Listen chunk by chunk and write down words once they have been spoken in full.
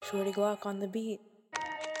Shorty Glock on the beat.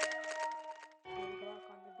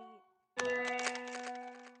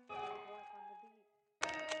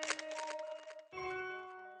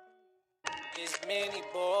 It's Manny,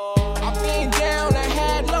 boy. I've been down, I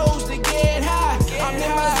had lows to get high. I'm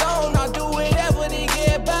in my zone, I'll do whatever to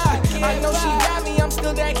get by. I know she got me, I'm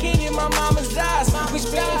still that kid in my mama's eyes. We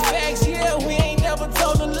spitting facts, yeah, we ain't never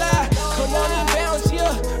told a lie. Come on and bounce,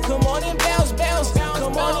 yeah. Come on and bounce, bounce.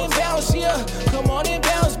 Come on and bounce, yeah. Come on and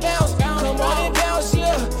bounce, bounce. Come on and bounce,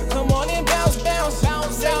 yeah. Come on and bounce, bounce.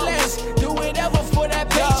 Say less, do whatever for that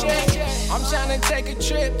paycheck. I'm tryna take a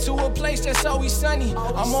trip to a place that's always sunny.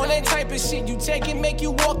 I'm on that type of shit you take and make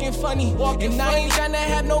you walking funny. And I ain't tryna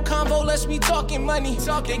have no convo, let's be talking money.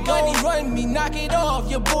 They gon' run me, knock it off,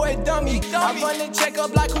 your boy dummy. I run the check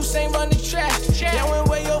up like Hussein run the track. That went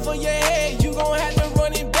way over your head, you gon' have to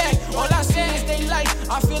run it back. All I see is they like,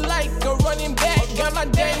 I feel like a running back. Got my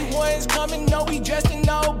day ones coming, no, we dressed in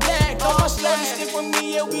all black. All my slugs stick with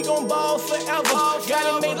me, yeah, we gon' ball forever.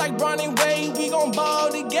 Got it made like Bron and Wade, we gon' ball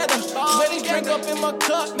together. Ready drink up in my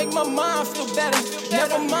cup, make my mind feel better.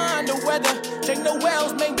 Never mind the weather, take no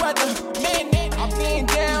wells, make weather. Man, I've been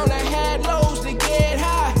down, I had lows to get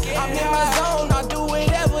high. I'm in my zone, I'll do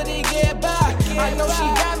whatever to get by. I know she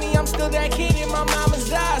got me, I'm still that kid in my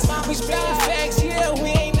mama's eyes. We spitting facts, yeah, we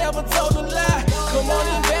ain't never told a lie. Come on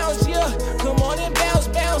and bounce, yeah. Come on and bounce,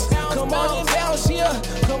 bounce. Come on and bounce, yeah.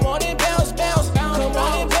 Come on and bounce, bounce. Come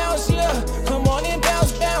on and bounce, yeah. Come on and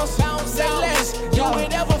bounce, bounce. Say less, do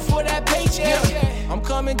whatever for that paycheck. I'm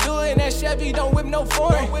coming through in that Chevy, don't whip no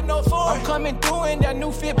foreign. I'm coming through in that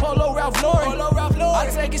new fit Polo Ralph Lauren. I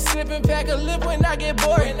take a sip and pack a lip when I get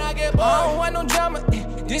bored. I don't want no drama,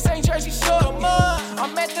 this ain't Jersey Shore.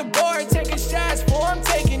 I'm at the bar taking shots before I'm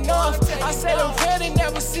taking off. I said I'm ready,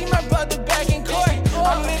 never see my brother back in court.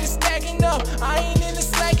 I'm in the stacking up, I ain't in the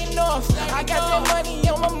slacking off. I got that money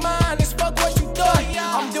on my mind, it's fuck what you thought.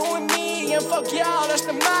 I'm doing me and fuck y'all, that's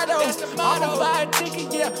the motto. I'ma buy a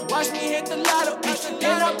ticket, yeah, watch me hit the lotto.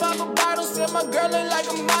 Then I pop a bottle, send my girl in like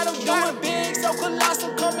a model. Do it big, so colossal,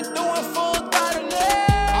 coming through in full throttle.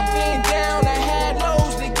 I've been down, I had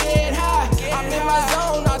lows to get high. I'm in my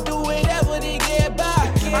zone, I'll do whatever to get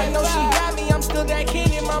by. I know she